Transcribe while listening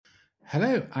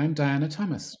Hello, I'm Diana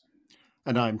Thomas.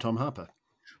 And I'm Tom Harper,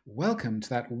 Welcome to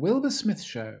that Wilbur Smith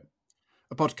Show.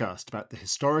 a podcast about the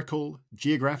historical,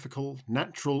 geographical,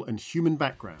 natural, and human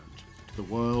background to the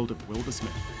world of Wilbur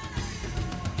Smith.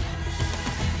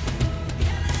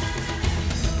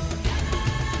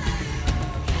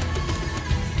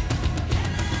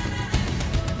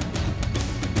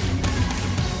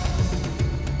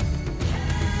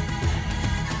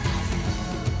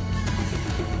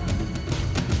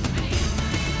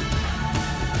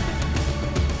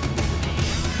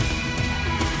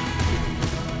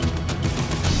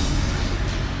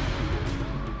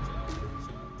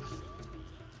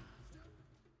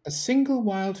 A single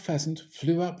wild pheasant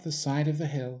flew up the side of the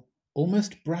hill,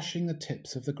 almost brushing the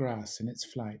tips of the grass in its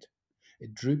flight.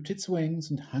 It drooped its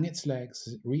wings and hung its legs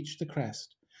as it reached the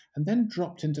crest, and then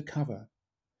dropped into cover.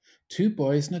 Two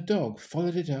boys and a dog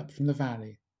followed it up from the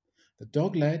valley. The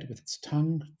dog led, with its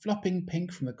tongue flopping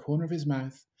pink from the corner of his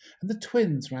mouth, and the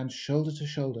twins ran shoulder to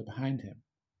shoulder behind him.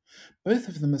 Both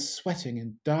of them are sweating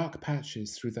in dark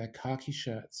patches through their khaki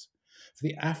shirts, for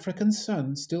the African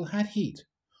sun still had heat,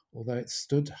 although it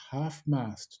stood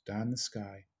half-mast down the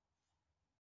sky.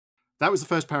 That was the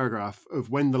first paragraph of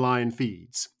When the Lion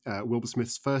Feeds, Wilbur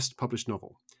Smith's first published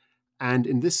novel. And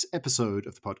in this episode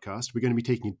of the podcast, we're going to be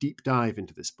taking a deep dive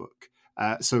into this book.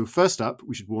 So first up,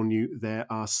 we should warn you, there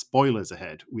are spoilers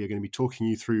ahead. We are going to be talking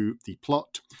you through the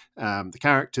plot, the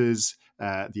characters,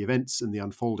 the events, and the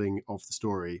unfolding of the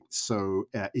story. So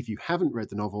if you haven't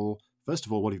read the novel, first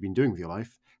of all, what have you been doing with your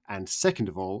life? And second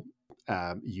of all,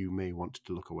 you may want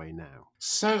to look away now.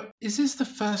 So, is this the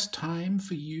first time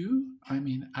for you,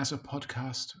 as a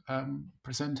podcast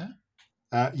presenter?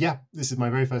 Yeah, this is my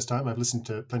very first time. I've listened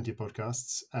to plenty of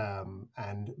podcasts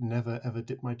and never ever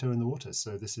dipped my toe in the water.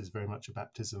 So this is very much a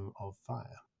baptism of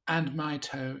fire. And my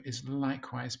toe is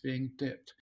likewise being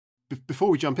dipped. Before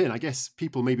we jump in, I guess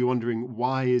people may be wondering,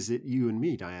 why is it you and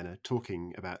me, Diana,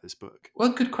 talking about this book? Well,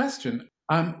 good question.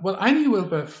 Well, I knew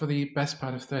Wilbur for the best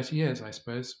part of 30 years, I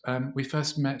suppose. We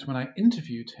first met when I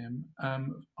interviewed him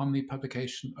on the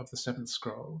publication of The Seventh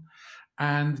Scroll.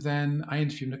 And then I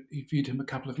interviewed him a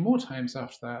couple of more times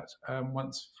after that,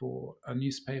 once for a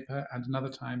newspaper and another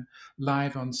time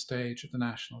live on stage at the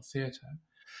National Theatre.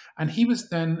 And he was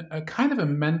then a kind of a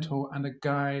mentor and a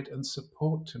guide and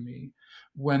support to me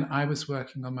when I was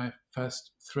working on my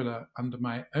first thriller under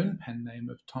my own pen name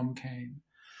of Tom Kane,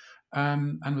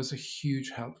 and was a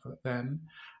huge help then.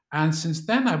 And since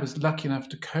then, I was lucky enough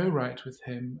to co-write with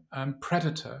him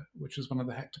Predator, which was one of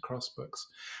the Hector Cross books,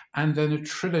 and then a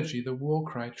trilogy, the War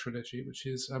Cry trilogy, which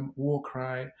is War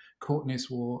Cry, Courtney's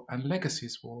War, and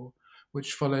Legacy's War,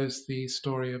 which follows the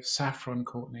story of Saffron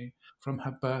Courtney from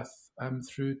her birth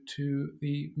through to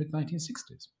the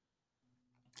mid-1960s.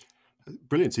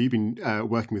 Brilliant. So you've been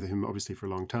working with him, obviously, for a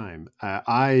long time.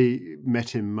 I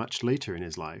met him much later in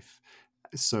his life.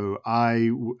 So I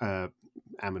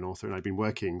am an author, and I've been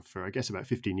working for, I guess, about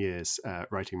 15 years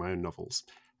writing my own novels.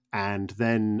 And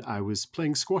then I was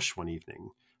playing squash one evening,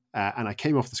 and I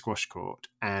came off the squash court,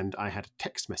 and I had a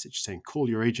text message saying, "Call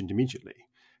your agent immediately,"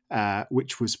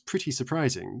 which was pretty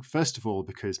surprising. First of all,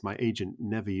 because my agent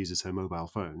never uses her mobile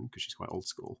phone, because she's quite old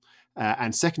school.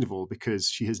 And second of all, because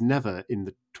she has never, in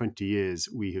the 20 years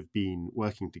we have been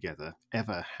working together,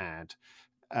 ever had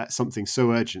something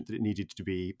so urgent that it needed to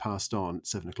be passed on at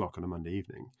 7 o'clock on a Monday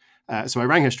evening. So I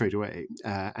rang her straight away,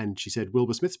 and she said,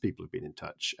 "Wilbur Smith's people have been in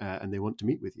touch, and they want to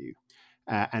meet with you."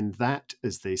 And that,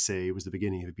 as they say, was the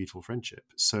beginning of a beautiful friendship.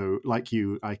 So like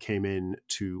you, I came in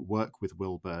to work with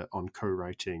Wilbur on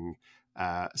co-writing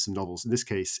some novels, in this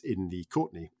case in the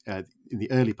Courtney, in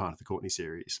the early part of the Courtney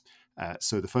series.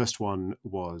 So the first one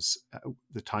was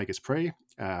The Tiger's Prey,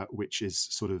 which is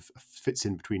sort of fits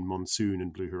in between Monsoon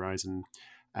and Blue Horizon.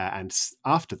 And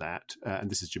after that, and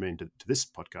this is germane to this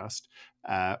podcast,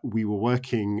 we were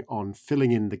working on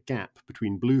filling in the gap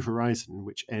between Blue Horizon,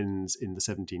 which ends in the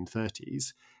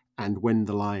 1730s, and When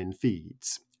the Lion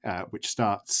Feeds, which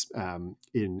starts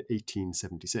in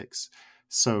 1876.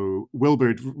 So Wilbur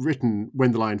had written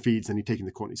When the Lion Feeds, then he'd taken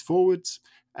the Courtneys forwards.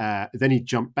 Then he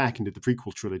jumped back into the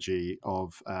prequel trilogy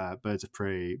of Birds of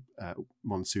Prey,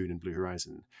 Monsoon, and Blue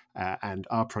Horizon. And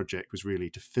our project was really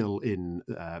to fill in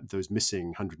those missing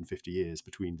 150 years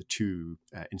between the two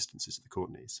instances of the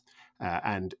Courtneys.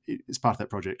 And as part of that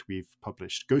project, we've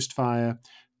published Ghostfire,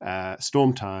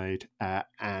 Stormtide,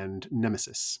 and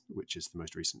Nemesis, which is the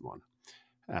most recent one.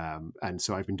 And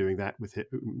so I've been doing that with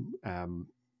him,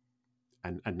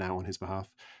 and now on his behalf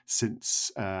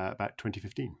since about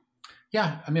 2015.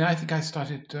 Yeah, I think I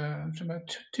started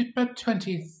about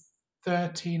 2013,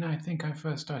 13, I think I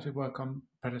first started work on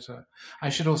Predator. I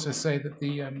should also say that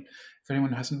if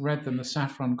anyone hasn't read them, the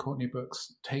Saffron Courtney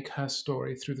books take her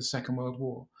story through the Second World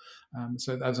War.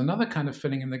 So that was another kind of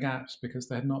filling in the gaps because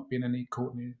there had not been any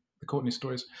the Courtney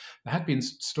stories. There had been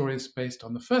stories based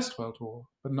on the First World War,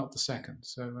 but not the Second.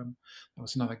 So that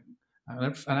was another,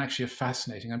 and actually a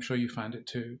fascinating, I'm sure you found it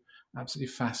too,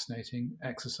 absolutely fascinating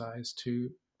exercise to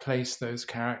place those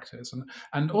characters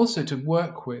and also to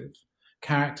work with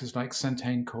characters like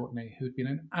Centane Courtney, who'd been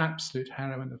an absolute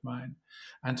heroine of mine,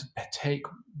 and to take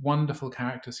wonderful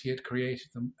characters he had created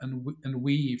them and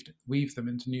weave them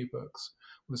into new books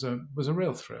was a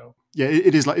real thrill. Yeah,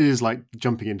 it is like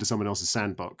jumping into someone else's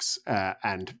sandbox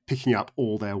and picking up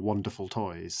all their wonderful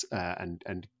toys and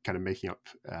kind of making up,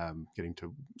 getting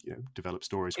to develop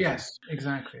stories with them. Yes,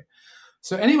 exactly.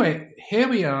 So anyway, here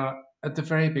we are at the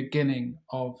very beginning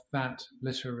of that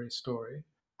literary story.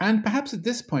 And perhaps at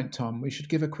this point, Tom, we should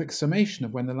give a quick summation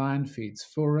of When the Lion Feeds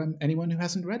for anyone who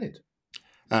hasn't read it.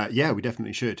 Yeah, we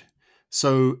definitely should.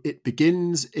 So it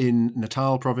begins in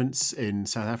Natal province in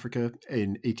South Africa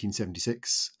in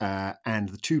 1876, and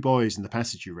the two boys in the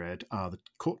passage you read are the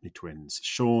Courtney twins,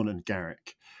 Sean and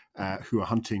Garrick, who are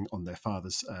hunting on their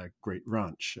father's great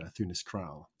ranch, Thunis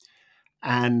Kraal.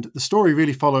 And the story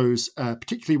really follows,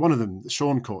 particularly one of them,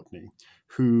 Sean Courtney,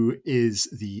 who is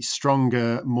the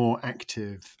stronger, more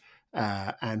active,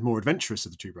 and more adventurous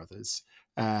of the two brothers,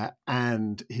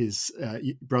 and his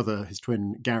brother, his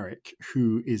twin Garrick,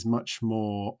 who is much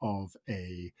more of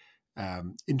a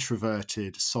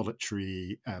introverted,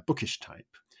 solitary, bookish type.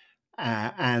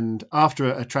 And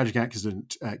after a tragic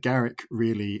accident, Garrick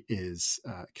really is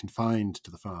confined to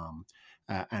the farm,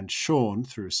 and Sean,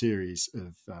 through a series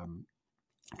of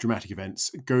dramatic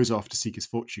events, goes off to seek his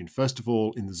fortune, first of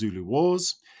all in the Zulu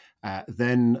Wars,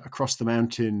 then across the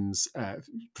mountains,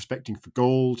 prospecting for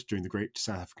gold during the Great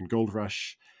South African Gold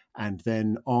Rush, and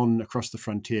then on across the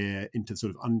frontier into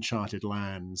sort of uncharted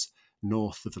lands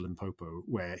north of the Limpopo,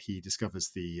 where he discovers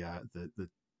the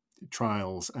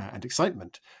trials and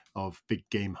excitement of big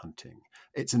game hunting.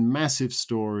 It's a massive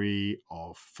story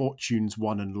of fortunes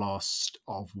won and lost,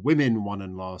 of women won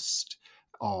and lost,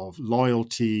 of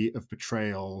loyalty, of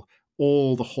betrayal,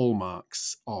 all the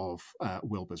hallmarks of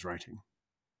Wilbur's writing.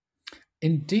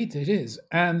 Indeed, it is,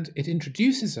 and it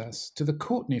introduces us to the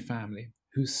Courtney family,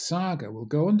 whose saga will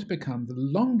go on to become the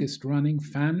longest running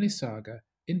family saga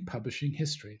in publishing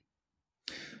history.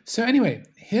 So, anyway,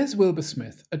 here's Wilbur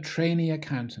Smith, a trainee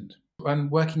accountant and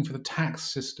working for the tax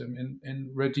system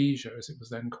in Rhodesia, as it was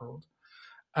then called,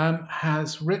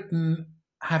 has written,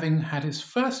 having had his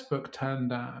first book turned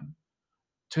down.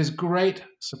 To his great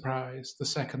surprise, the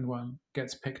second one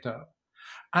gets picked up.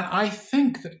 And I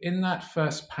think that in that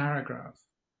first paragraph,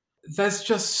 there's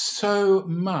just so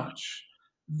much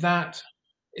that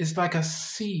is like a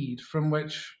seed from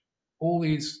which all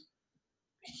these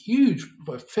huge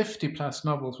 50 plus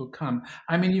novels will come.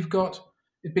 I mean,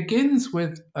 it begins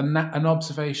with an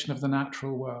observation of the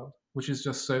natural world, which is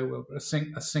just so Wilbur,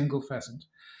 a single pheasant.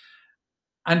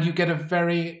 And you get a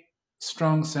very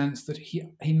strong sense that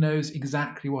he knows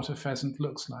exactly what a pheasant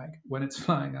looks like when it's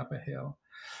flying up a hill.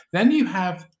 Then you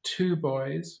have two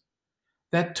boys,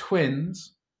 they're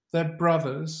twins, they're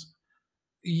brothers.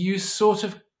 You sort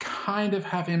of kind of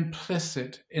have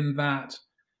implicit in that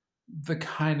the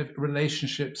kind of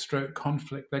relationship stroke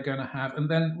conflict they're going to have. And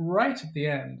then right at the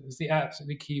end is the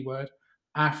absolutely key word,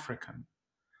 African.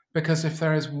 Because if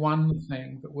there is one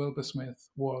thing that Wilbur Smith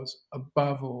was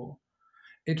above all,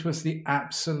 it was the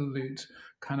absolute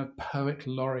kind of poet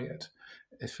laureate,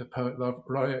 if a poet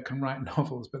laureate can write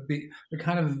novels, but the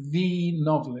kind of the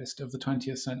novelist of the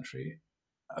 20th century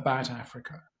about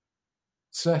Africa.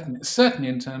 Certainly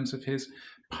in terms of his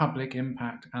public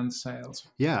impact and sales.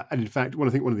 Yeah, and in fact, I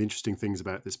think one of the interesting things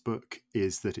about this book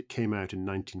is that it came out in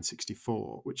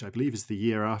 1964, which I believe is the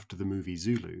year after the movie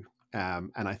Zulu.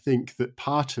 And I think that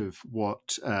part of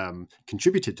what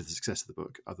contributed to the success of the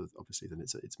book, other obviously than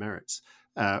its merits,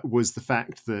 was the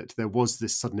fact that there was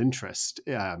this sudden interest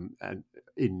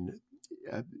in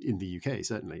the UK,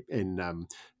 certainly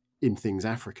in things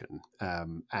African,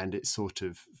 and it sort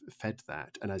of fed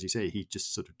that. And as you say, he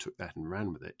just sort of took that and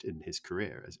ran with it in his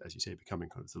career, as you say, becoming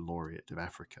kind of the laureate of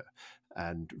Africa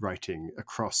and writing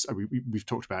across. We've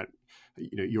talked about,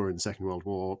 you're in the Second World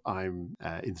War, I'm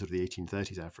in sort of the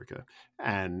 1830s Africa,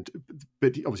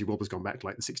 but obviously Wilbur's gone back to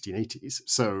like the 1680s.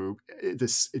 So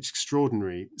this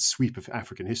extraordinary sweep of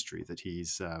African history that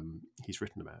he's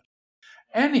written about.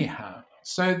 Anyhow,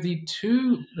 so the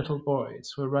two little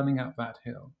boys who are running up that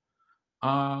hill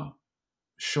are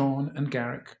Sean and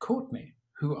Garrick Courtney,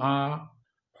 who are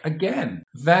again,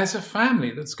 there's a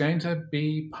family that's going to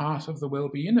be part of the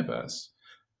Wilbur universe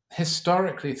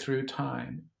historically through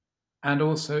time, and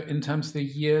also in terms of the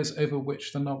years over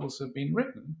which the novels have been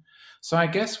written. So I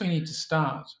guess we need to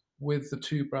start with the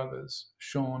two brothers,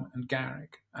 Sean and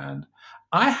Garrick. And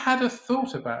I had a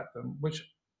thought about them, which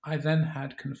I then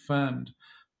had confirmed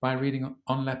by reading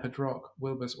On Leopard Rock,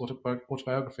 Wilbur's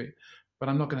autobiography. But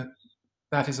I'm not going to,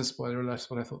 that is a spoiler alert,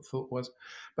 what I thought was.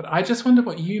 But I just wonder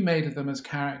what you made of them as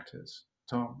characters,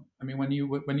 Tom. I mean, when you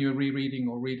were rereading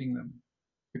or reading them,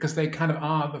 because they kind of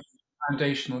are the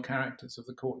foundational characters of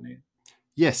the Courtney.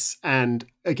 Yes, and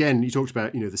again, you talked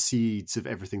about the seeds of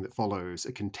everything that follows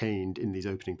are contained in these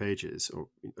opening pages or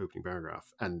opening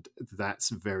paragraph, and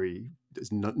there's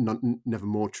never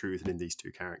more true than in these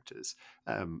two characters.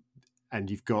 And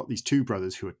you've got these two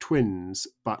brothers who are twins,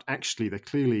 but actually they're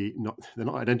clearly not, they're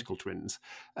not identical twins,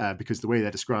 because the way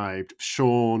they're described,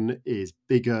 Sean is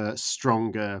bigger,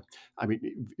 stronger, I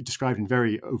mean, described in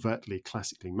very overtly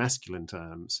classically masculine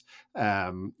terms,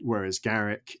 whereas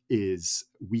Garrick is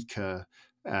weaker,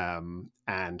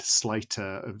 and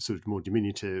slighter, sort of more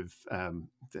diminutive.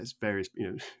 There's various,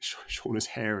 Sean is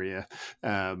hairier,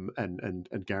 and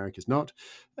Garrick is not.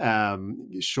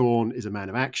 Sean is a man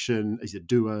of action. He's a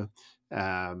doer.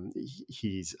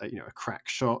 He's a crack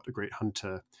shot, a great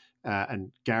hunter.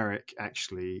 And Garrick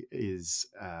actually is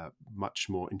much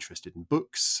more interested in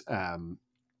books, and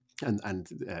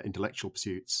intellectual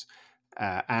pursuits.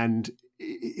 And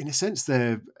in a sense,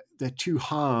 they're two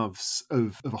halves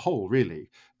of a whole, really.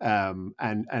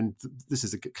 And this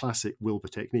is a classic Wilbur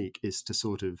technique: is to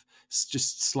sort of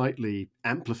just slightly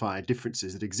amplify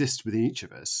differences that exist within each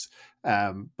of us,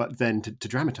 but then to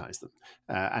dramatize them,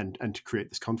 and to create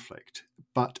this conflict.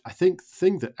 But I think the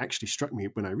thing that actually struck me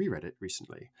when I reread it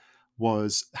recently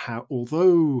was how,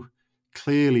 although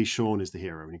clearly Sean is the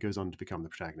hero and he goes on to become the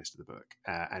protagonist of the book,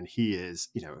 and he is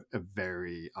a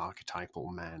very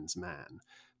archetypal man's man,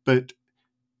 but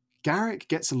Garrick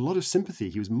gets a lot of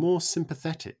sympathy. He was more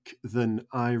sympathetic than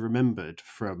I remembered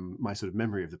from my sort of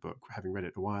memory of the book, having read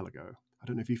it a while ago. I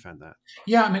don't know if you found that.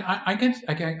 Yeah, I mean,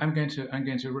 I'm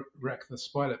going to wreck the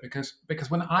spoiler because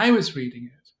when I was reading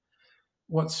it,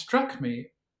 what struck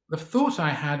me, the thought I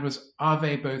had was, are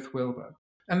they both Wilbur?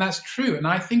 And that's true. And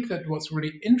I think that what's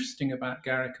really interesting about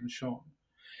Garrick and Sean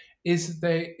is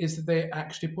that they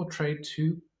actually portray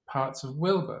two parts of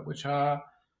Wilbur, which are,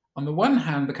 on the one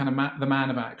hand, the kind of the man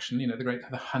of action,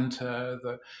 the hunter,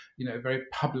 the very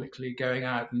publicly going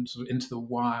out and sort of into the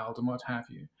wild and what have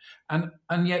you, and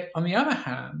yet on the other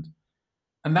hand,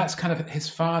 and that's kind of his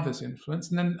father's influence,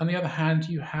 and then on the other hand,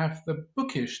 you have the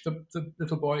bookish, the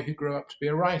little boy who grew up to be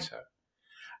a writer,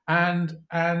 and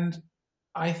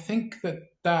I think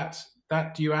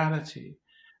that duality,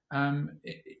 and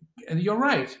you're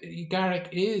right, Garrick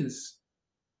is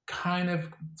kind of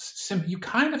you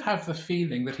kind of have the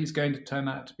feeling that he's going to turn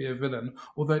out to be a villain,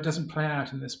 although it doesn't play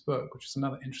out in this book, which is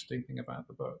another interesting thing about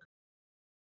the book.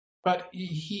 But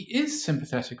he is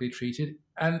sympathetically treated,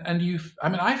 and I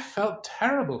mean, I felt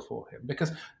terrible for him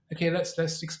because, okay,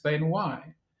 let's explain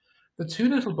why. The two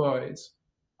little boys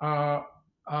are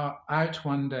out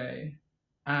one day,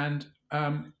 and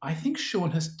I think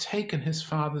Sean has taken his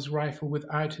father's rifle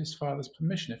without his father's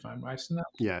permission, if I'm right in that.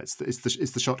 Yeah, it's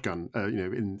the shotgun.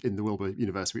 In the Wilbur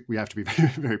universe, we have to be very,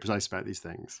 very precise about these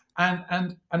things.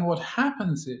 And what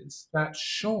happens is that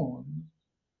Sean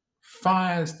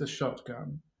fires the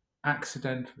shotgun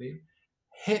accidentally,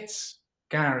 hits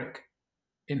Garrick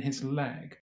in his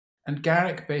leg, and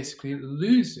Garrick basically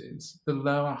loses the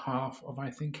lower half of, I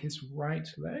think, his right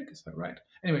leg. Is that right?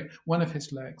 Anyway, one of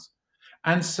his legs,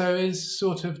 and so is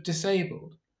sort of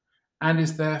disabled and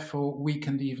is therefore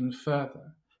weakened even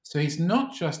further. So he's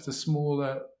not just the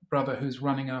smaller brother who's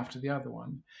running after the other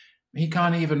one. He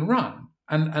can't even run.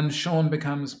 And Sean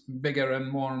becomes bigger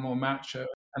and more macho,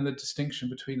 and the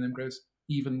distinction between them grows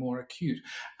even more acute.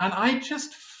 And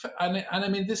I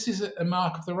mean, this is a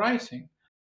mark of the writing.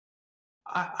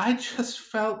 I just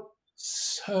felt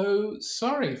so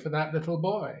sorry for that little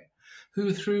boy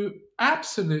who, through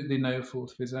absolutely no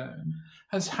fault of his own,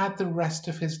 has had the rest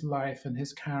of his life and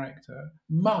his character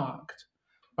marked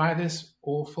by this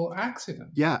awful accident.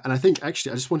 Yeah, and I think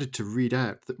actually I just wanted to read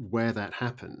out where that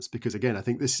happens, because again I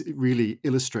think this really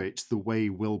illustrates the way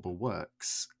Wilbur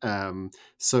works.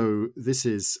 So this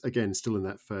is again still in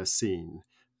that first scene,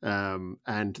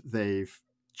 and they've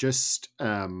just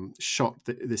shot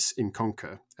this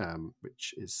inconca,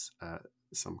 which is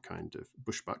some kind of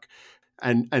bushbuck,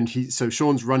 and so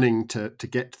Sean's running to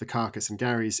get to the carcass, and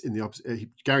Gary's in the opposite.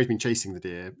 Gary's been chasing the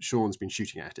deer. Sean's been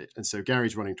shooting at it, and so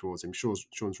Gary's running towards him.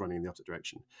 Sean's running in the opposite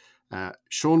direction.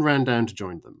 Sean ran down to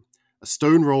join them, A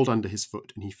stone rolled under his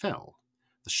foot and he fell.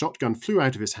 The shotgun flew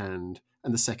out of his hand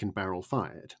and the second barrel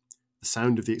fired. The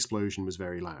sound of the explosion was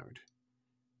very loud.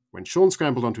 When Sean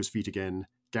scrambled onto his feet again,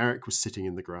 Garrick was sitting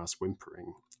in the grass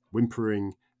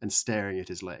whimpering and staring at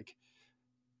his leg.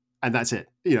 And that's it.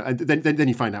 And then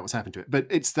you find out what's happened to it. But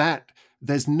it's that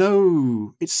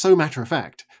it's so matter of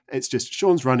fact. It's just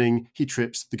Sean's running, he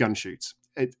trips, the gun shoots.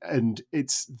 And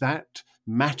it's that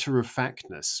matter of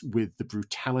factness with the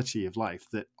brutality of life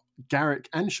that Garrick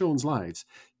and Sean's lives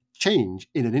change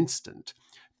in an instant.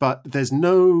 But there's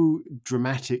no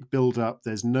dramatic build-up.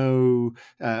 There's no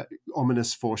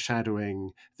ominous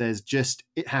foreshadowing. There's just,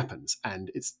 it happens.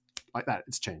 And it's like that.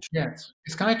 It's changed. Yes.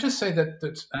 Can I just say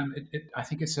that I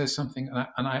think it says something,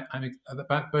 I'm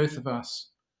about both of us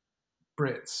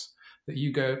Brits, that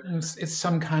you go, it's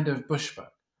some kind of bushbuck.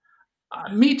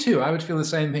 Me too. I would feel the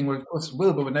same thing. Where, of course,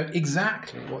 Wilbur would know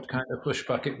exactly what kind of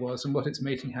bushbuck it was and what its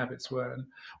mating habits were and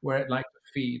where it liked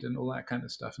to feed and all that kind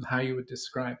of stuff and how you would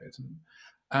describe it.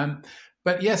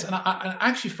 But yes, and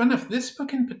actually, fun enough, this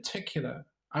book in particular,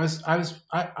 I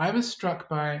was struck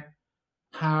by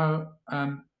how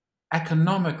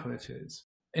economical it is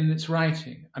in its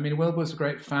writing. I mean, Wilbur was a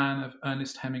great fan of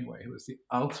Ernest Hemingway, who was the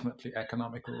ultimately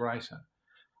economical writer.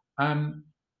 Um,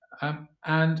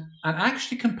 and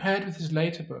actually, compared with his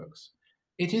later books,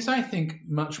 it is, I think,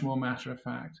 much more matter of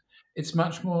fact. It's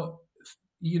much more,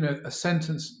 a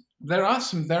sentence. There are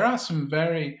some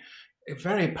very,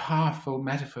 very powerful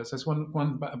metaphors. There's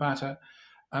one about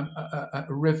a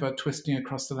river twisting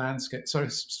across the landscape. Sorry,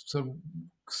 so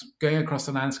going across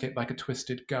the landscape like a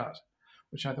twisted gut,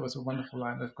 which I thought was a wonderful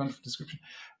line, a wonderful description.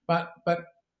 But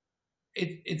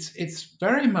it's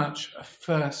very much a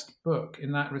first book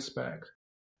in that respect.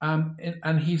 And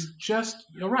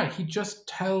you're right, he just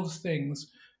tells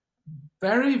things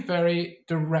very, very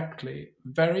directly,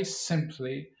 very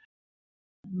simply,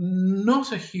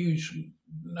 not a huge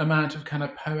amount of kind of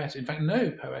in fact,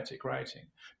 no poetic writing,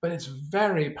 but it's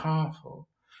very powerful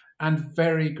and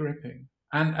very gripping.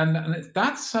 And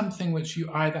that's something which you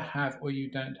either have or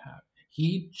you don't have.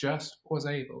 He just was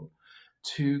able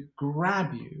to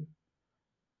grab you.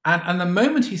 And the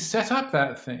moment he set up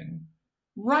that thing,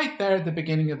 right there at the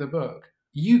beginning of the book,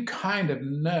 you kind of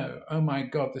know, oh my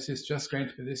God, this is just going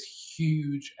to be this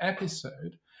huge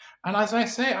episode. And as I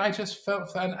say, I just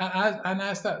felt that, and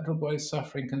as that little boy's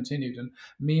suffering continued, and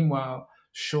meanwhile,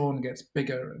 Sean gets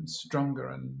bigger and stronger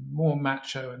and more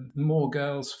macho, and more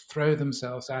girls throw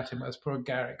themselves at him, as poor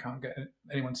Garrick can't get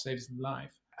anyone to save his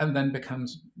life, and then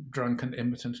becomes drunk and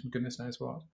impotent and goodness knows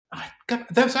what.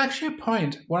 There was actually a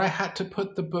point where I had to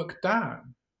put the book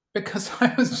down because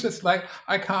I was just like,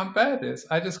 I can't bear this.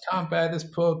 I just can't bear this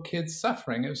poor kid's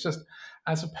suffering. It was just,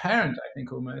 as a parent, I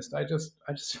think almost, I just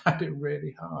found it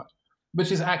really hard,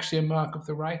 which is actually a mark of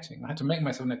the writing. I had to make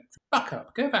myself know, fuck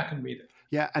up, go back and read it.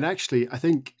 Yeah, and actually, I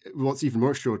think what's even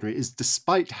more extraordinary is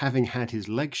despite having had his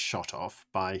legs shot off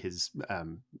by his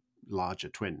larger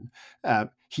twin,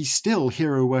 he still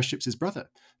hero worships his brother.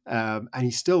 And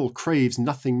he still craves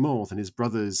nothing more than his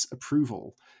brother's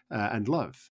approval and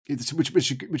love.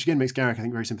 Which again makes Garrick, I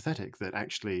think, very sympathetic. That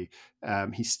actually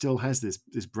he still has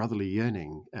this brotherly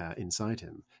yearning inside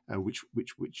him, which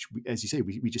as you say,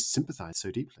 we just sympathise so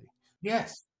deeply.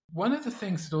 Yes, one of the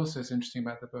things that also is interesting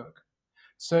about the book.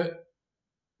 So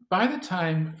by the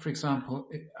time, for example,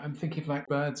 I'm thinking of like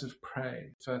Birds of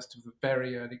Prey, first of the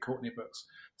very early Courtney books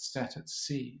set at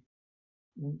sea.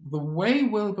 The way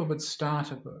Wilbur would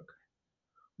start a book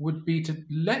would be to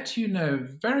let you know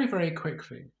very, very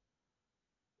quickly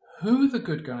who the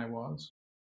good guy was,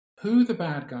 who the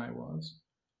bad guy was,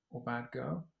 or bad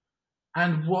girl,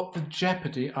 and what the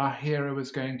jeopardy our hero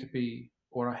was going to be,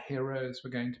 or our heroes were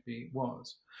going to be,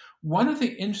 was. One of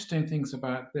the interesting things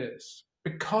about this,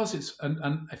 because it's,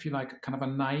 if you like, kind of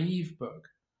a naive book,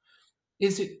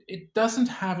 is it doesn't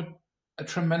have a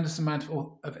tremendous amount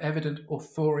of evident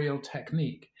authorial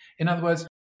technique. In other words,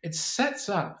 it sets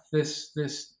up this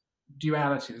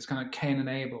duality, this kind of Cain and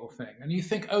Abel thing, and you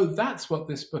think, oh, that's what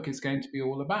this book is going to be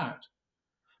all about.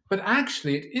 But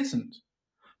actually, it isn't,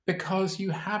 because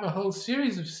you have a whole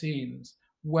series of scenes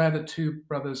where the two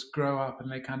brothers grow up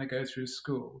and they kind of go through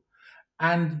school,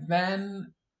 and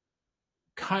then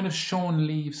kind of Sean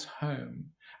leaves home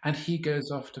and he goes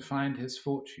off to find his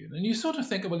fortune. And you sort of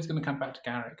think, oh, well, he's going to come back to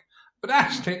Garrick. But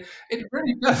actually, it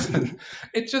really doesn't.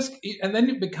 It just, and then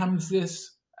it becomes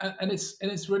this, and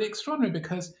it's really extraordinary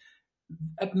because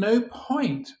at no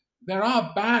point there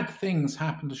are bad things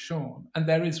happen to Sean, and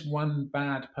there is one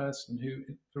bad person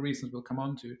who, for reasons we'll come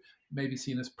on to, may be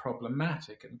seen as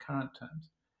problematic in current terms.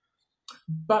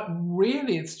 But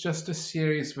really, it's just a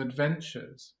series of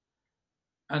adventures.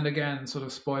 and again, sort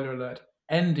of spoiler alert,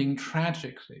 ending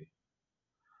tragically.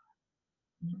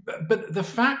 But the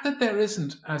fact that there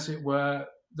isn't, as it were,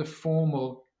 the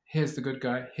formal here's the good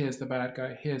guy, here's the bad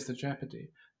guy, here's the jeopardy,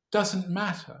 doesn't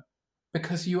matter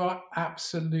because you are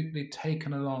absolutely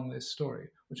taken along this story,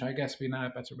 which I guess we now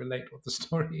better relate what the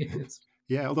story is.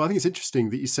 Yeah, although I think it's interesting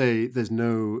that you say there's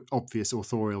no obvious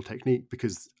authorial technique,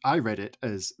 because I read it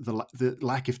as the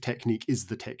lack of technique is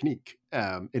the technique,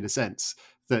 in a sense,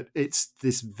 that it's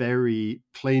this very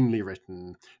plainly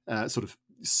written, sort of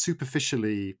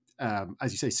superficially,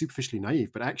 as you say, superficially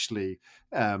naive, but actually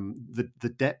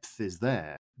the depth is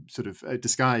there, sort of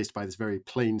disguised by this very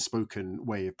plain spoken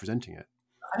way of presenting it.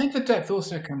 I think the depth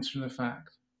also comes from the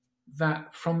fact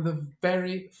that from the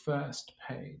very first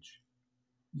page,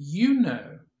 you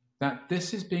know that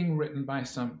this is being written by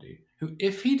somebody who,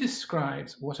 if he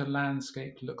describes what a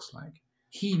landscape looks like,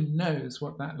 he knows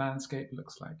what that landscape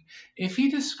looks like. If he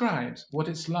describes what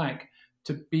it's like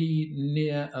to be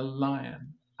near a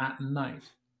lion at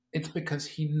night, it's because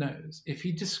he knows. If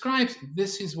he describes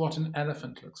this is what an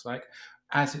elephant looks like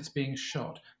as it's being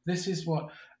shot, this is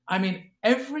what I mean,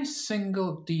 every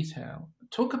single detail.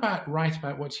 Talk about write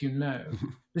about what you know.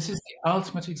 This is the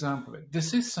ultimate example of it.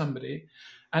 This is somebody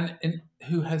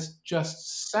who has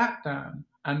just sat down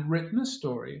and written a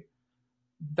story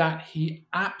that he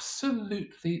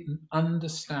absolutely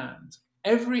understands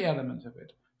every element of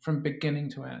it from beginning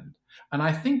to end. And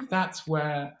I think that's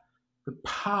where the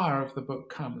power of the book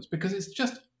comes because it's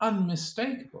just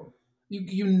unmistakable.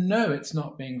 You know it's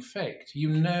not being faked.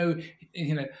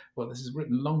 Well, this is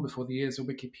written long before the years of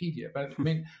Wikipedia, but I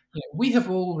mean, we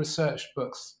have all researched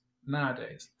books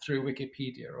nowadays through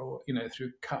Wikipedia or,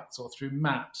 through cuts or through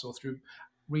maps or through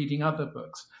reading other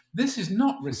books. This is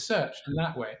not researched in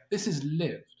that way. This is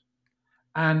lived,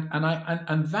 and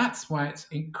that's why it's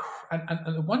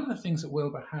and one of the things that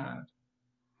Wilbur had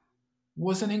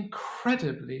was an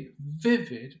incredibly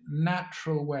vivid,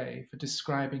 natural way for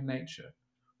describing nature,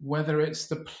 whether it's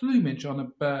the plumage on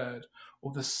a bird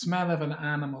or the smell of an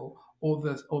animal or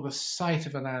the sight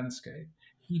of a landscape.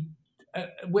 He,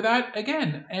 without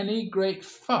again any great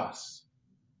fuss,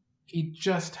 he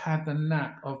just had the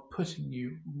knack of putting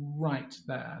you right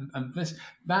there, and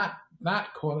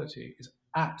that quality is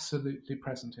absolutely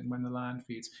present in When the Lion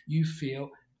Feeds. You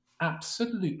feel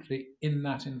absolutely in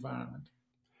that environment.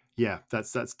 Yeah,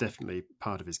 that's definitely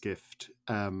part of his gift.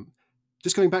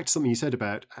 Just going back to something you said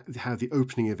about how the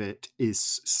opening of it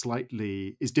is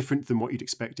different than what you'd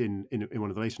expect in one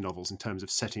of the later novels in terms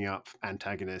of setting up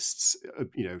antagonists,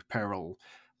 peril.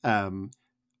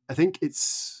 I think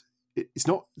it's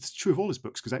true of all his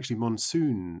books, because actually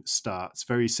Monsoon starts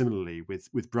very similarly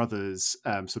with brothers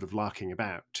sort of larking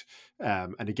about,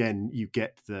 and again you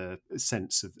get the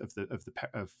sense of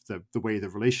the way the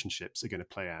relationships are going to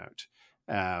play out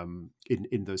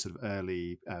in those sort of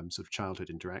early sort of childhood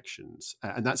interactions,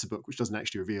 and that's a book which doesn't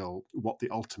actually reveal what the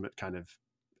ultimate kind of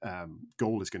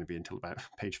goal is going to be until about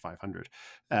page 500,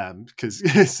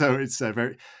 because so it's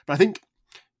very. But I think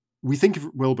we think of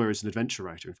Wilbur as an adventure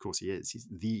writer. Of course, he is. He's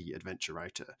the adventure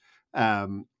writer.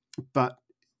 But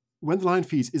When the Lion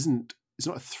Feeds isn't. It's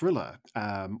not a thriller,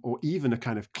 or even a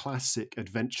kind of classic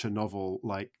adventure novel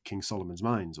like King Solomon's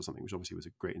Mines or something, which obviously was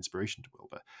a great inspiration to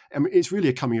Wilbur. I mean, it's really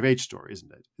a coming of age story,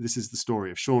 isn't it? This is the story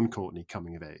of Sean Courtney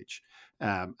coming of age,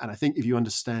 and I think if you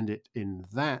understand it in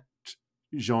that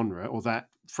genre or that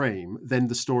frame, then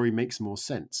the story makes more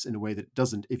sense in a way that it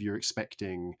doesn't if you're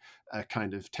expecting a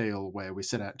kind of tale where we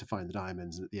set out to find the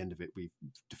diamonds and at the end of it we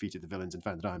defeated the villains and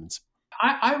found the diamonds.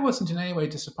 I wasn't in any way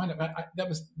disappointed. That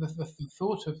was the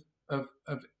thought of, of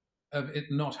of it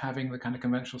not having the kind of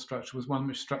conventional structure was one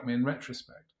which struck me in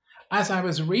retrospect. As I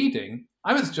was reading,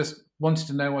 I was just wanted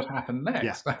to know what happened Yeah,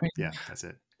 next. I mean, yeah, that's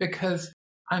it. because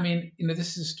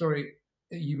this is a story.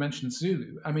 You mentioned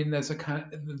Zulu. I mean, there's a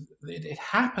kind of it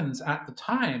happens at the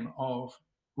time of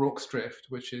Rorke's Drift,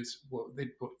 which is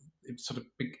sort of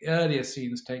big, earlier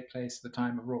scenes take place at the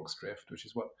time of Rorke's Drift, which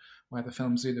is where the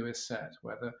film Zulu is set,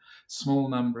 where the small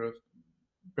number of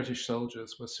British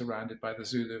soldiers were surrounded by the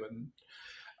Zulu,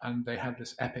 and they had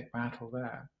this epic battle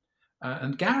there.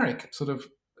 And Garrick sort of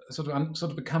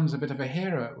becomes a bit of a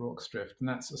hero at Rorke's Drift, and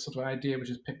that's a sort of idea which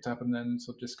is picked up and then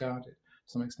sort of discarded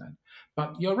to some extent.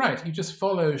 But you're right; you just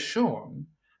follow Sean,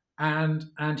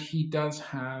 and he does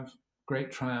have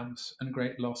great triumphs and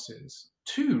great losses,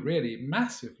 two really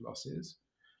massive losses.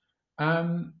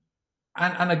 Um,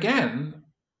 and again,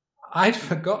 I'd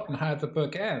forgotten how the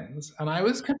book ends, and I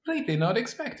was completely not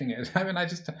expecting it. I mean, I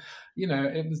just,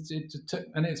 it took,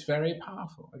 and it's very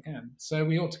powerful again. So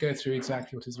we ought to go through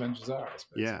exactly what his adventures are, I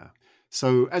suppose. Yeah.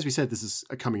 So, as we said, this is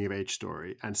a coming of age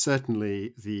story, and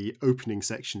certainly the opening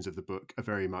sections of the book are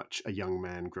very much a young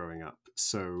man growing up.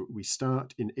 So, we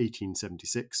start in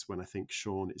 1876 when I think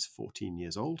Sean is 14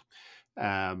 years old.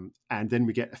 And then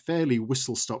we get a fairly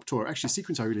whistle stop tour, actually, a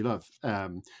sequence I really love,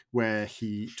 where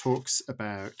he talks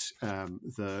about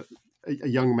a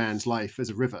young man's life as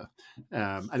a river.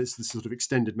 And it's this sort of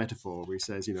extended metaphor where he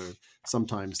says,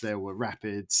 sometimes there were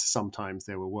rapids, sometimes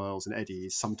there were whirls and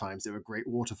eddies, sometimes there were great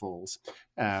waterfalls.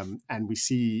 And we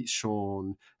see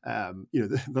Sean,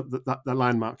 the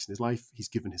landmarks in his life. He's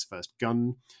given his first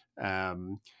gun.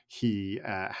 He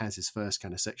has his first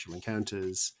kind of sexual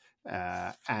encounters.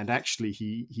 And actually,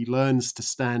 he learns to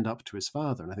stand up to his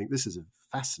father. And I think this is a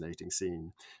fascinating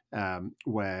scene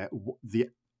where the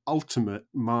ultimate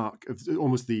mark of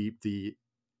almost the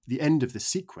end of the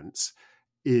sequence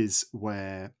is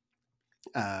where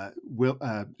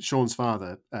Sean's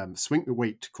father,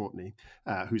 Courtney,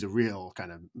 who's a real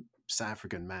kind of South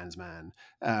African man's man,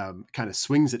 kind of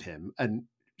swings at him, and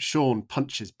Sean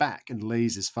punches back and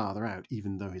lays his father out,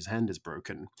 even though his hand is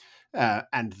broken.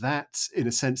 And that's, in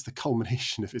a sense, the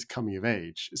culmination of his coming of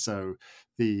age. So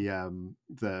the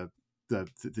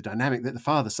dynamic, the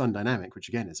father-son dynamic, which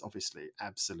again is obviously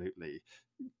absolutely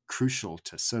crucial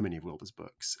to so many of Wilber's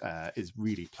books, is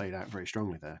really played out very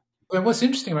strongly there. But what's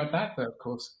interesting about that, though, of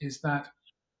course, is that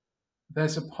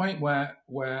there's a point where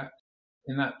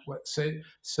in that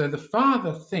so the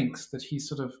father thinks that he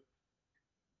sort of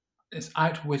has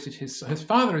outwitted his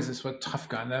father is this sort of tough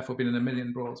guy and therefore been in a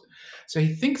million brawls. So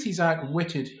he thinks he's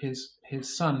outwitted his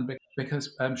son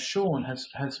because Sean has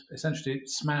essentially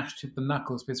smashed the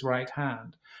knuckles of his right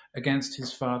hand against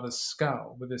his father's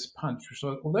skull with this punch, which,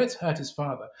 although it's hurt his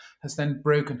father, has then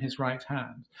broken his right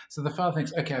hand. So the father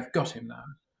thinks, okay, I've got him now.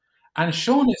 And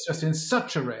Sean is just in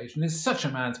such a rage and is such a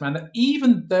man's man that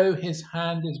even though his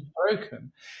hand is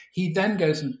broken, he then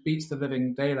goes and beats the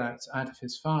living daylights out of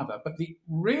his father. But the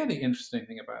really interesting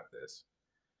thing about this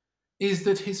is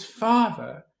that his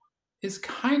father is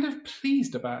kind of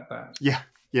pleased about that. Yeah,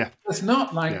 yeah. It's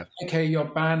not like, Yeah. okay, you're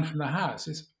banned from the house.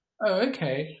 It's, oh,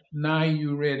 okay, now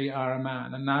you really are a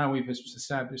man. And now we've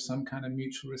established some kind of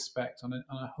mutual respect on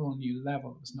a whole new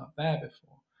level that was not there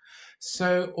before.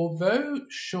 So, although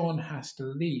Sean has to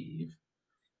leave,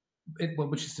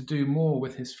 which is to do more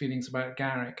with his feelings about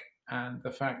Garrick and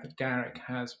the fact that Garrick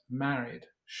has married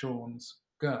Sean's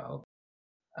girl.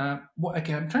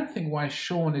 Okay, I'm trying to think why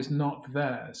Sean is not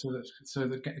there, so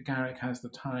that Garrick has the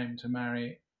time to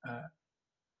marry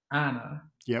Anna.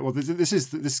 Yeah, well,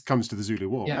 this comes to the Zulu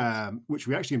War, Yes. which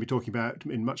we're actually going to be talking about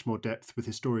in much more depth with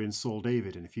historian Saul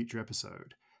David in a future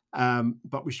episode.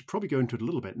 But we should probably go into it a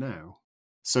little bit now.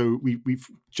 So we've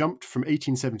jumped from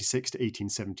 1876 to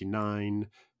 1879.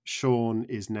 Sean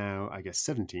is now, I guess,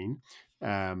 17,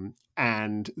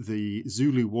 and the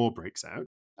Zulu War breaks out.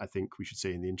 I think we should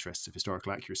say, in the interests of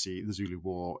historical accuracy, the Zulu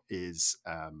War is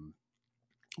kind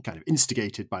of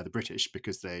instigated by the British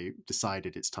because they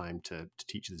decided it's time to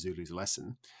teach the Zulus a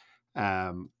lesson.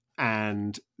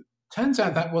 And turns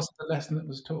out that wasn't the lesson that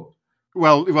was taught.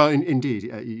 Well, indeed,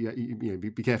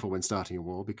 be careful when starting a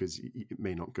war because it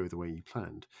may not go the way you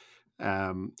planned.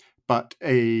 But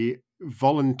a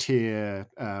volunteer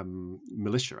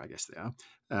militia, I guess they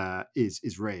are,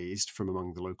 is raised from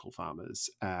among the local farmers,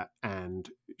 and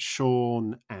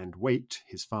Sean and Waite,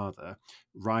 his father,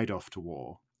 ride off to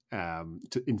war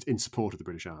in support of the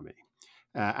British Army.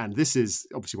 And this is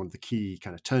obviously one of the key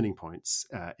kind of turning points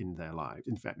in their lives.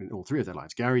 In fact, in all three of their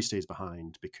lives, Gary stays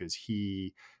behind because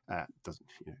he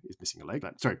is missing a leg.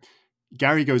 Sorry,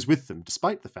 Gary goes with them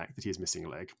despite the fact that he is missing a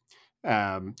leg.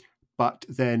 But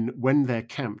then when they're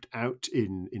camped out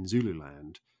in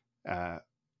Zululand,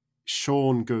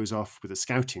 Sean goes off with a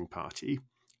scouting party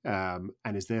and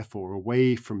is therefore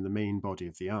away from the main body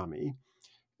of the army.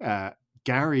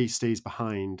 Gary stays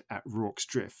behind at Rorke's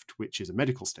Drift, which is a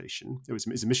medical station.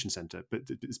 It's a mission center, but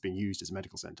it's being used as a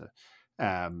medical center.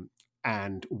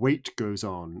 And Waite goes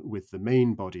on with the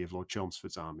main body of Lord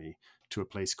Chelmsford's army to a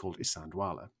place called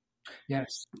Isandwala.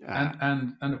 Yes,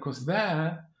 and of course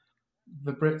there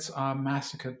the Brits are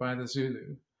massacred by the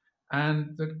Zulu,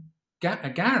 and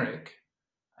Garrick,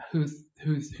 who's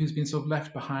been sort of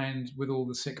left behind with all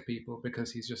the sick people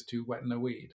because he's just too wet in a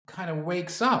weed, kind of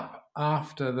wakes up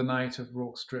after the night of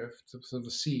Rorke's Drift, sort of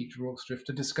the siege of Rorke's Drift,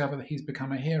 to discover that he's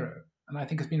become a hero, and I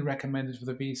think has been recommended for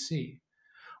the VC.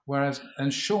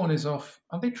 And Sean is off.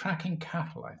 Are they tracking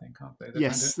cattle? I think, aren't they?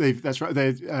 Yes, that's right.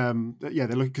 They're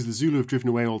looking because the Zulu have driven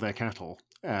away all their cattle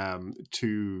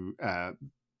to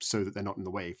so that they're not in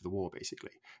the way for the war,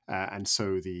 basically. And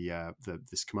so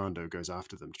this commando goes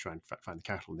after them to try and find the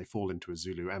cattle, and they fall into a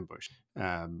Zulu ambush.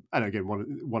 And again,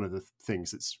 one of the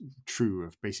things that's true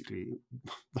of basically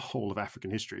the whole of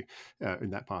African history in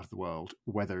that part of the world,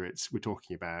 whether we're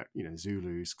talking about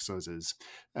Zulus, Xhosas,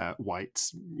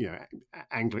 whites,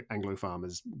 Anglo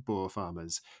farmers, Boer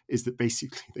farmers, is that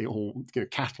basically they all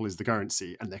cattle is the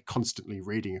currency, and they're constantly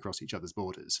raiding across each other's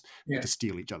borders to Yes.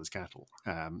 steal each other's cattle.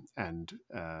 And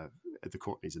the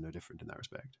Courtneys are no different in that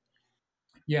respect.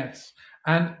 Yes.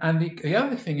 And the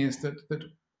other thing is that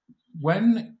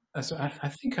when so I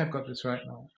think I've got this right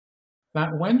now,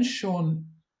 that when Sean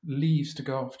leaves to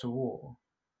go off to war,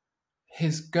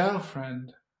 his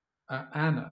girlfriend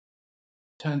Anna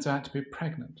turns out to be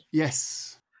pregnant,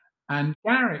 Yes. and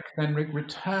Garrick then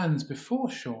returns before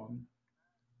Sean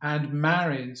and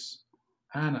marries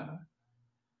Anna,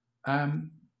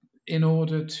 um, in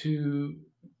order to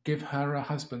give her a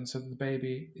husband so that the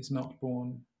baby is not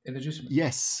born illegitimately.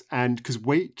 Yes, and because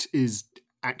Waite is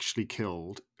actually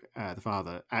killed, the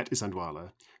father, at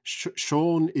Isandwala.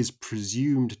 Sean is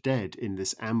presumed dead in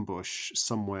this ambush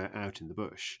somewhere out in the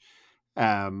bush.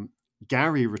 Um,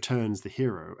 Gary returns the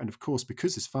hero, and of course,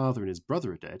 because his father and his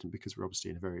brother are dead, and because we're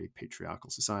obviously in a very patriarchal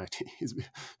society, his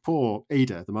poor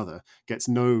Ada, the mother, gets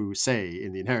no say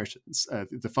in the inheritance.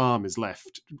 The farm is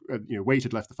left. Waite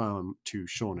had left the farm to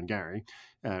Sean and Gary.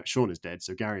 Sean is dead,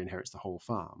 so Gary inherits the whole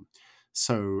farm.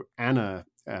 So Anna,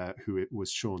 who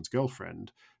was Sean's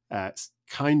girlfriend, it's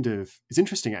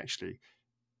interesting actually.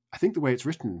 I think the way it's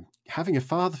written, having a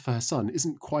father for her son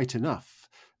isn't quite enough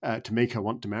to make her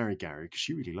want to marry Gary, because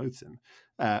she really loathes him.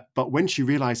 But when she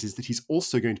realizes that he's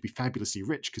also going to be fabulously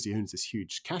rich because he owns this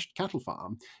huge cattle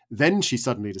farm, then she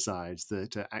suddenly decides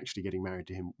that actually getting married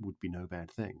to him would be no bad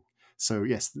thing. So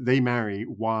yes, they marry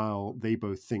while they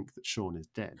both think that Sean is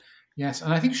dead. Yes,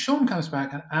 and I think Sean comes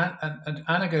back, and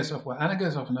Anna goes off. Well, Anna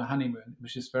goes off on a honeymoon,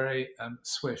 which is very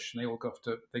swish, and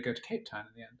they go to Cape Town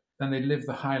in the end. Then they live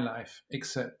the high life,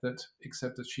 except that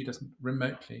she doesn't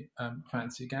remotely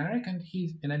fancy Garrick, and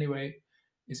he in any way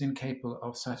is incapable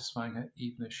of satisfying her,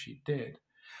 even if she did.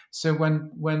 So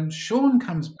when Sean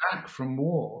comes back from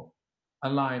war,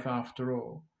 alive after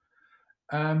all,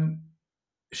 um,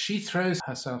 she throws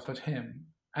herself at him.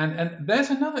 And there's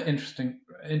another interesting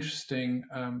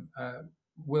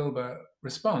Wilbur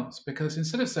response, because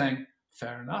instead of saying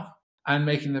fair enough and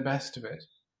making the best of it,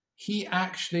 he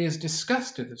actually is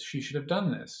disgusted that she should have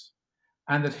done this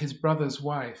and that his brother's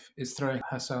wife is throwing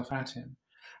herself at him.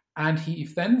 And he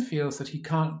then feels that he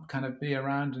can't kind of be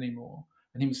around anymore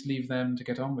and he must leave them to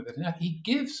get on with it. And he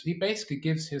basically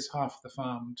gives his half of the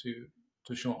farm to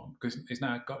Sean, because he's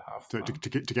now got half the farm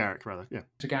To Garrick, rather, yeah.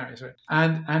 to Gary, sorry.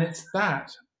 And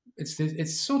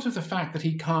it's sort of the fact that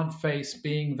he can't face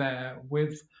being there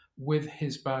with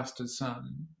his bastard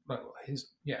son. Well, I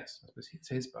suppose it's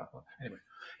his bastard. Anyway,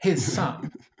 his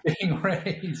son being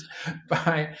raised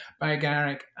by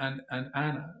Garrick and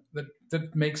Anna,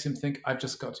 that makes him think, I've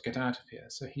just got to get out of here.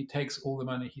 So he takes all the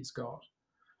money he's got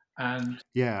and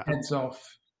Yeah, heads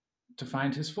off to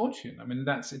find his fortune. I mean,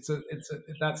 that's the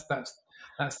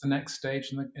next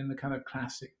stage in the kind of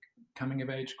classic coming of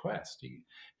age quest.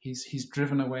 He's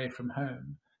driven away from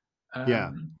home. yeah.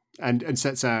 Um, And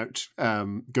sets out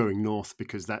going north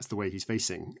because that's the way he's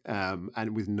facing,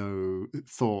 and with no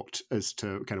thought as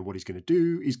to kind of what he's going to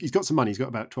do. He's got some money. He's got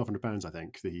about £1,200, I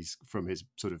think, that he's from his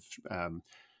sort of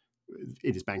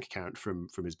in his bank account from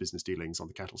his business dealings on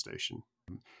the cattle station.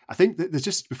 I think that there's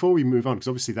just, before we move on, because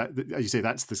obviously that, as you say,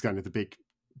 that's this kind of the big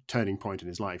turning point in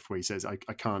his life where he says, I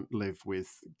can't live with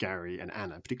Gary and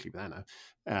Anna, particularly with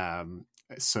Anna.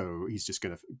 So he's just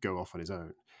going to go off on his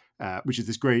own, which is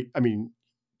this great, I mean,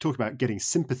 talk about getting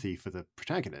sympathy for the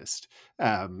protagonist.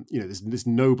 This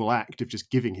noble act of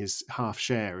just giving his half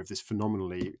share of this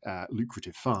phenomenally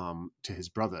lucrative farm to his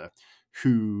brother,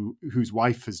 whose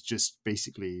wife has just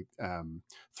basically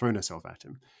thrown herself at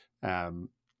him.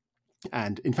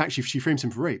 And in fact, she frames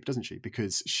him for rape, doesn't she?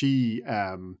 Because she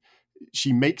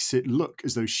makes it look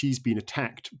as though she's been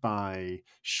attacked by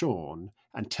Sean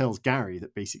and tells Gary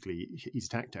that basically he's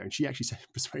attacked her. And she actually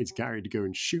persuades Gary to go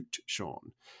and shoot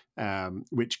Sean,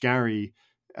 which Gary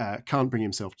can't bring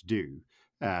himself to do.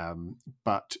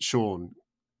 But Sean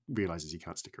realizes he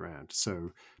can't stick around.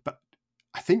 So, but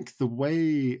I think the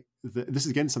way that this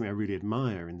is again something I really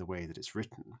admire in the way that it's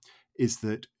written is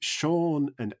that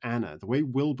Sean and Anna, the way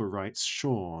Wilbur writes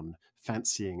Sean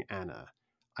fancying Anna,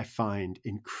 I find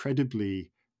incredibly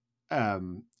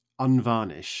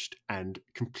unvarnished and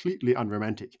completely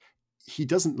unromantic. He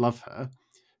doesn't love her.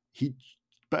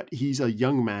 But he's a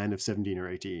young man of 17 or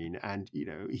 18, and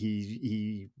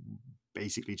he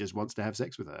basically just wants to have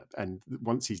sex with her. And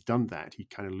once he's done that, he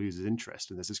kind of loses interest.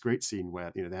 And there's this great scene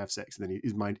where they have sex, and then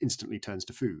his mind instantly turns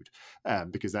to food,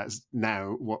 because that's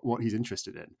now what he's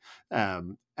interested in.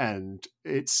 And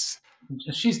it's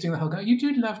She's doing the whole go, you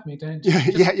do love me, don't you? yeah,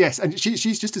 yeah, yes, and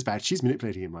she's just as bad. She's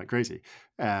manipulating him like crazy.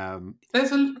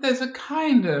 There's a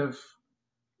kind of,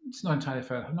 it's not entirely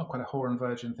fair, not quite a whore and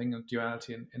virgin thing of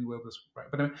duality in Wilbur's right,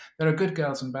 but I mean, there are good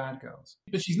girls and bad girls.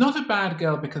 But she's not a bad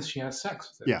girl because she has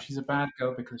sex with him. Yeah, She's a bad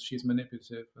girl because she's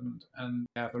manipulative and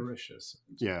avaricious.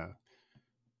 yeah.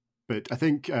 But I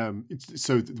think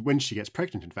so. When she gets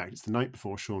pregnant, in fact, it's the night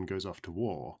before Sean goes off to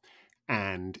war,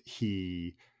 and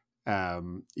he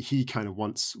kind of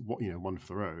wants one for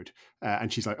the road,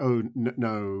 and she's like, "Oh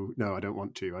no, I don't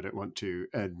want to."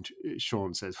 And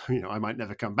Sean says, "I might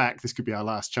never come back. This could be our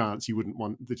last chance. You wouldn't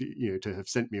want to have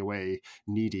sent me away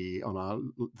needy on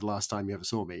the last time you ever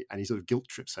saw me." And he sort of guilt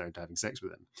trips her into having sex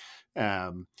with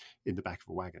him in the back of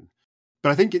a wagon.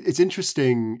 But I think it's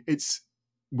interesting.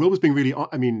 Will was being really,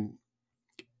 I mean,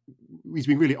 he's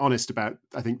being really honest about,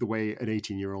 I think, the way an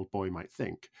 18-year-old boy might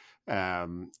think,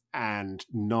 and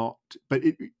not, but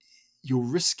you're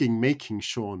risking making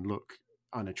Sean look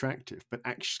unattractive, but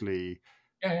actually,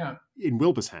 Yeah. in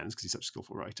Wilbur's hands, because he's such a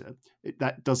skillful writer,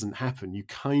 that doesn't happen. You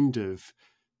kind of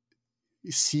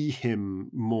see him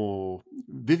more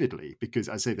vividly, because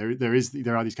I say there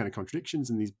are these kind of contradictions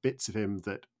and these bits of him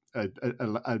that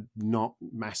are not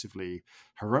massively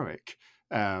heroic,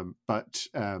 but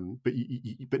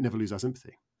never lose our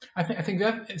sympathy. I think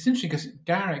that it's interesting because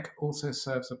Garrick also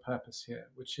serves a purpose here,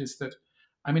 which is that,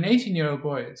 I mean, 18-year-old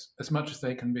boys, as much as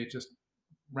they can be just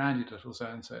randy little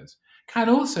so-and-sos, can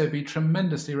also be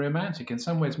tremendously romantic, in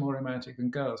some ways more romantic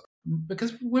than girls,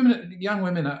 because young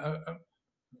women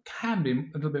can be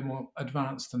a little bit more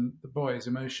advanced than the boys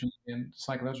emotionally and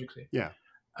psychologically. Yeah.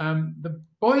 The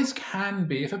boys can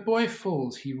be, if a boy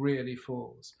falls, he really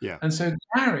falls. Yeah. And so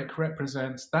Garrick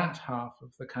represents that half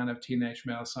of the kind of teenage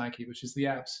male psyche, which is the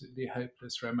absolutely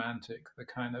hopeless romantic, the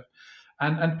kind of,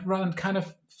 and kind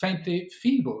of faintly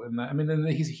feeble in that. I mean,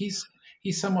 he's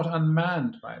somewhat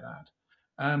unmanned by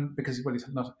that, because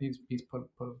he's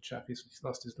poor chap, he's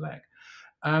lost his leg.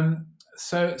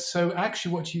 So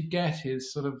actually, what you get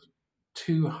is sort of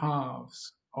two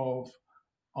halves of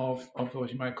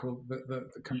what you might call the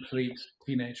complete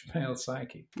teenage male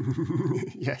psyche.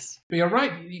 Yes. But you're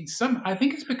right. I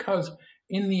think it's because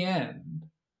in the end,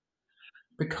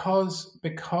 because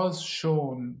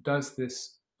Sean does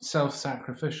this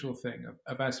self-sacrificial thing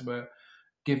of as it were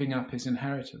giving up his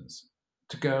inheritance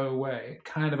to go away, it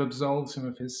kind of absolves him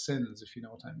of his sins, if you know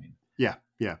what I mean. Yeah.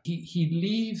 Yeah. He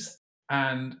leaves,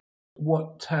 and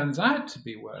what turns out to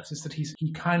be worse is that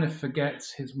he kind of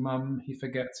forgets his mum, he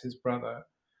forgets his brother,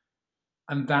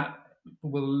 and that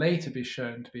will later be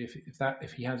shown to be,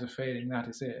 if he has a failing, that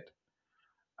is it.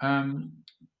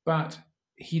 But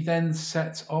he then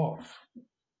sets off,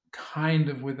 kind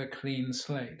of with a clean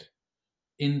slate,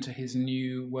 into his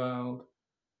new world,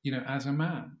 as a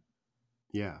man.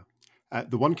 Yeah.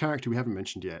 The one character we haven't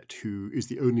mentioned yet, who is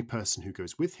the only person who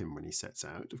goes with him when he sets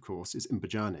out, of course, is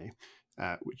Mbajane,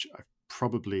 which I've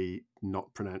probably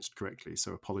not pronounced correctly,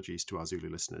 so apologies to our Zulu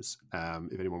listeners.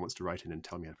 If anyone wants to write in and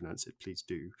tell me how to pronounce it, please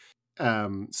do.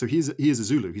 So he is a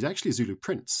Zulu. He's actually a Zulu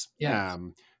prince, Yes.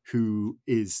 who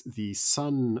is the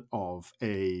son of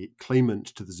a claimant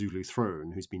to the Zulu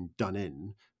throne who's been done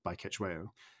in by Ketchweo.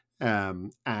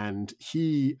 And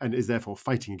is therefore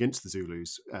fighting against the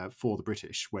Zulus for the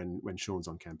British when Sean's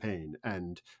on campaign,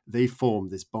 and they form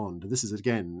this bond. And this is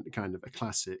again kind of a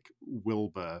classic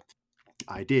Wilbur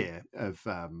idea of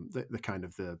the kind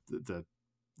of the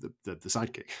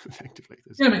sidekick, effectively.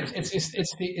 Yeah, I mean,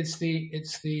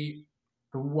 it's the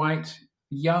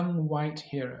young white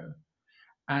hero,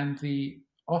 and the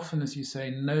often, as you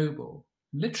say, noble,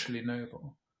 literally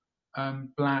noble,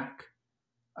 black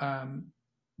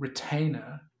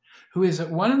retainer, who is at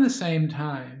one and the same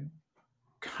time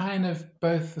kind of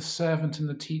both the servant and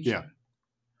the teacher.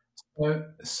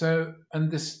 So,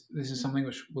 and this is something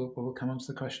which will come on to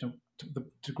the question of the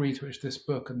degree to which this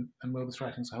book and Wilbur's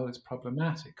writing as a whole is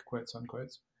problematic, quotes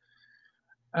unquotes.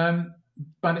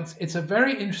 But it's a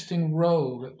very interesting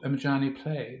role that Mbajane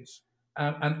plays,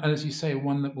 and as you say,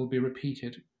 one that will be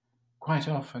repeated quite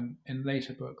often in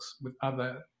later books with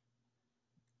other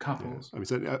couples. Yeah. I mean,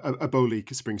 so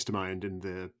Aboli springs to mind in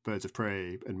the Birds of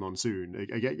Prey and Monsoon.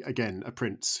 Again, a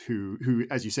prince who,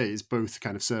 as you say, is both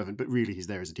kind of servant, but really he's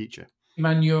there as a teacher.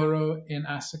 Manyoro in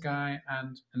Assegai,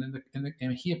 and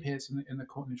he appears in the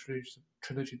Courtney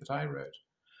trilogy that I wrote,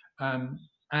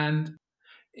 and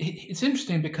it's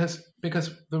interesting because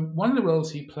one of the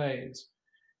roles he plays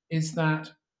is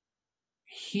that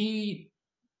he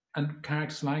and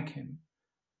characters like him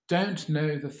don't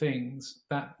know the things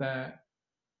that their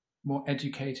more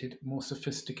educated, more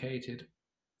sophisticated,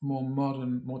 more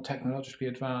modern, more technologically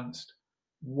advanced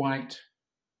white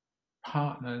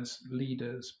partners,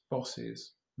 leaders,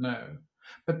 bosses know.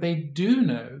 But they do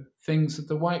know things that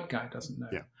the white guy doesn't know.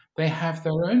 Yeah. They have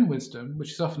their own wisdom,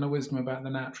 which is often a wisdom about the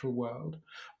natural world,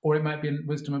 or it might be a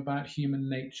wisdom about human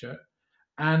nature.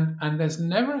 And there's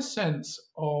never a sense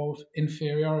of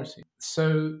inferiority.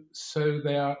 So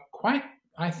they are quite,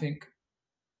 I think,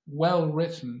 well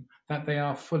written that they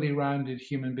are fully rounded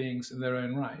human beings in their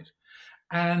own right.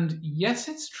 And yes,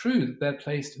 it's true that they're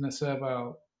placed in a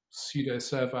servile, pseudo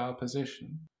servile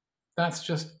position. That's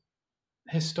just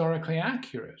historically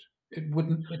accurate. It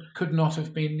could not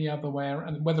have been the other way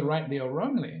around, whether rightly or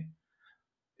wrongly.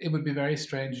 It would be very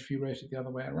strange if you wrote it the other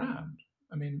way around.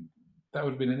 I mean, that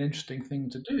would have been an interesting thing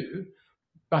to do,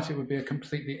 but it would be a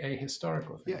completely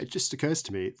ahistorical Yeah, thing. it just occurs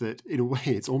to me that in a way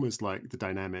it's almost like the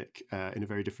dynamic in a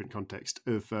very different context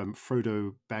of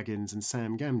Frodo Baggins and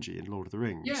Sam Gamgee in Lord of the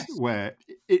Rings, Yes, where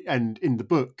and in the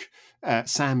book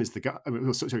Sam is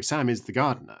Sam is the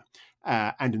gardener.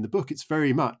 And in the book, it's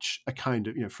very much a kind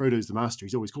of, Frodo's the master.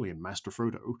 He's always calling him Master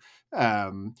Frodo,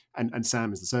 and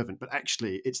Sam is the servant. But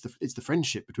actually, it's the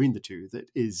friendship between the two that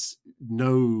is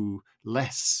no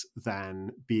less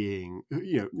than being,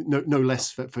 no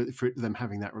less for them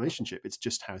having that relationship. It's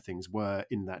just how things were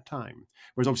in that time.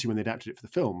 Whereas obviously, when they adapted it for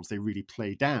the films, they really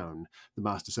play down the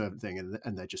master servant thing,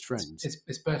 and they're just friends.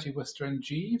 it's Bertie Wooster and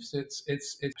Jeeves.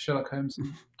 It's Sherlock Holmes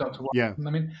and Dr. Yeah, Watson. I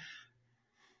mean,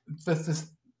 there's this,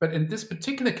 but in this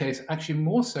particular case, actually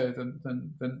more so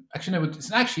than actually no, it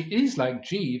actually is like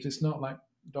Jeeves. It's not like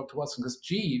Dr. Watson because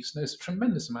Jeeves knows a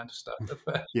tremendous amount of stuff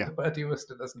yeah, that Bertie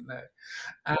Wooster doesn't know,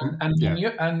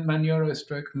 yeah. and Manuro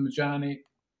Stroke and Majani,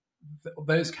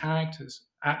 those characters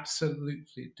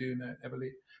absolutely do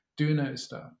know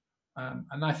stuff,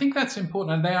 and I think that's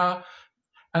important. And they are,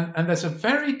 and there's a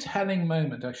very telling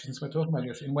moment actually, since we're talking about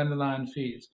this, in When the Lion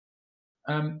Feeds,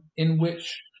 in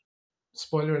which,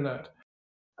 spoiler alert,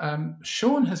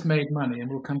 Sean has made money, and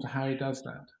we'll come to how he does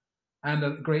that, and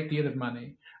a great deal of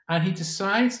money. And he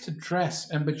decides to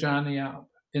dress Mbajani up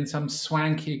in some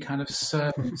swanky kind of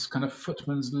servant's, kind of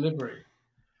footman's livery.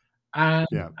 And,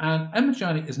 Yeah, and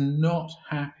Mbajani is not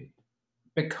happy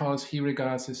because he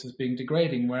regards this as being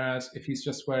degrading. Whereas if he's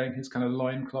just wearing his kind of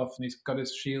loincloth and he's got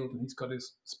his shield and he's got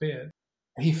his spear,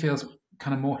 he feels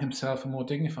kind of more himself and more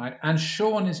dignified. And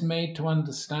Sean is made to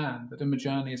understand that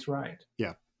Mbajani is right,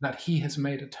 yeah. that he has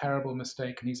made a terrible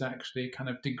mistake and he's actually kind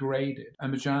of degraded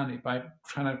Amajani by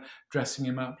trying to dressing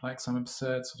him up like some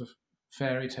absurd sort of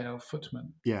fairy tale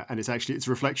footman. Yeah, and it's a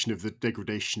reflection of the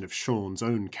degradation of Sean's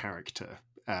own character,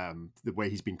 the way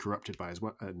he's been corrupted by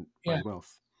Yeah. his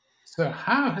wealth. So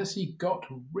how has he got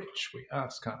rich, we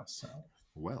ask ourselves?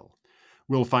 Well,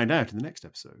 we'll find out in the next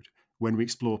episode when we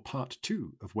explore part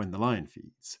 2 of When the Lion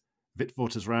Feeds,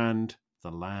 Vitwatersrand,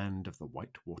 the land of the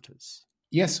white waters.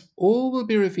 Yes, all will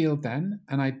be revealed then,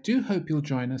 and I do hope you'll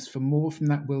join us for more from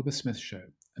that Wilbur Smith show.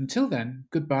 Until then,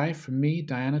 goodbye from me,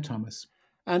 Diana Thomas.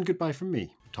 And goodbye from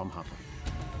me, Tom Harper.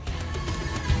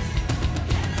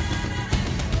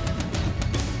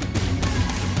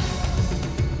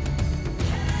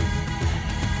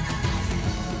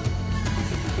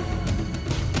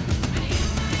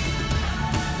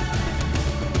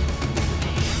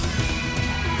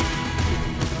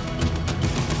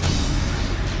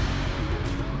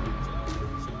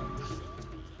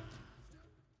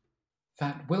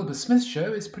 That Wilbur Smith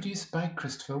show is produced by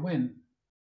Christopher Wynne.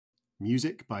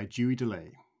 Music by Dewey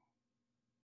DeLay.